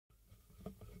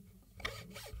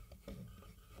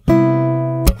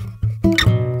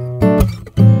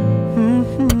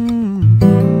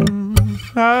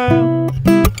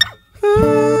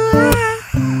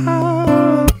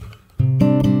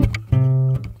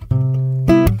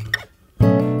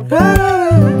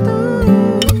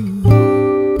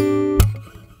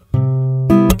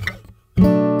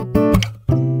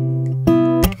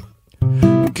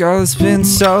Girl, it's been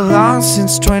so long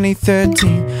since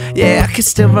 2013. Yeah, I can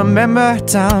still remember a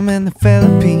time in the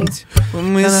Philippines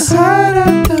when we sat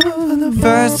out for the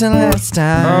first and last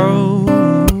time.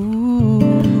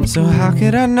 Oh, so how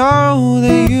could I know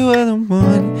that you were the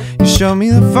one? You showed me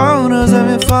the photos of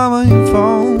your farm on your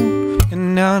phone.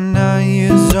 And now 9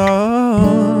 years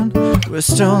on, we're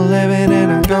still living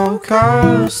in a Gold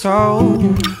Coast. Oh,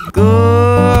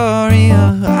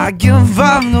 Gloria, I give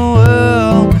up the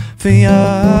world for you.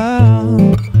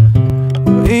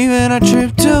 Even a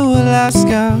trip to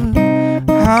Alaska,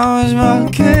 how much more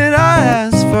could I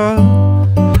ask for?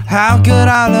 How could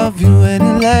I love you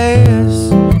any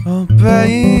less? Oh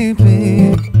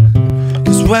baby,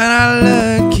 'cause when I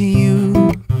look at you,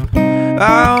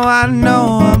 oh I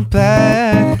know I'm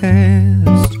best,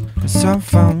 'cause I'm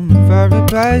from the very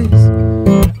base.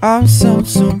 I'm so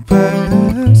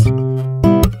best.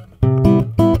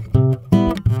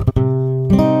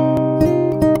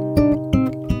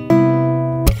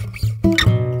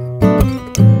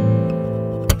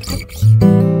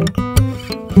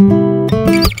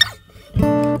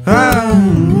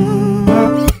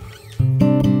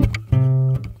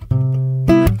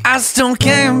 I still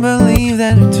can't believe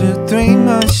that it took 3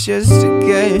 months just to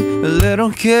get a little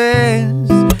kiss.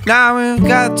 Now we've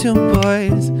got 2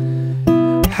 boys.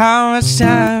 How much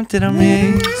time did I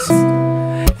miss?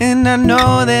 And I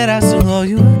know that I still owe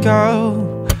you a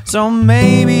go. So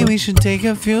maybe we should take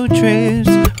a few trips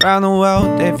around the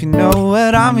world, if you know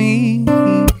what I mean.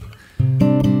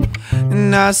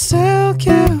 And I still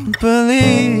can't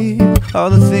believe all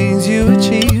the things you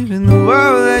achieved in the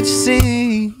world that you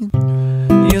see.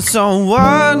 You're so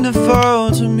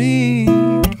wonderful to me,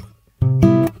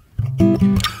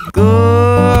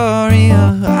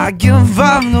 Gloria. I give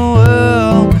up the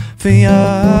world for you.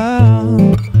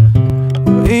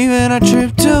 Even a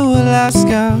trip to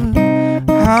Alaska,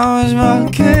 how much more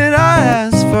could I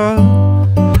ask for?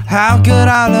 How could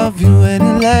I love you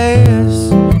any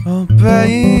less? Oh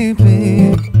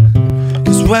baby,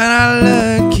 'cause when I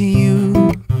look at you,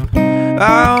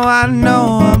 oh I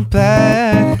know I'm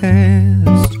best,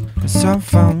 'cause I'm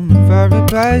from the very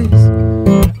base.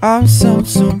 I'm so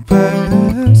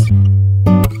best,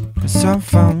 'cause I'm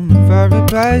from the very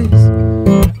base.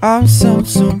 I'm so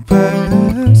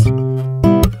best.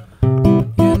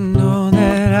 You know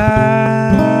that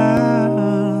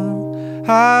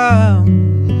I'm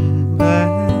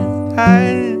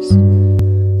best.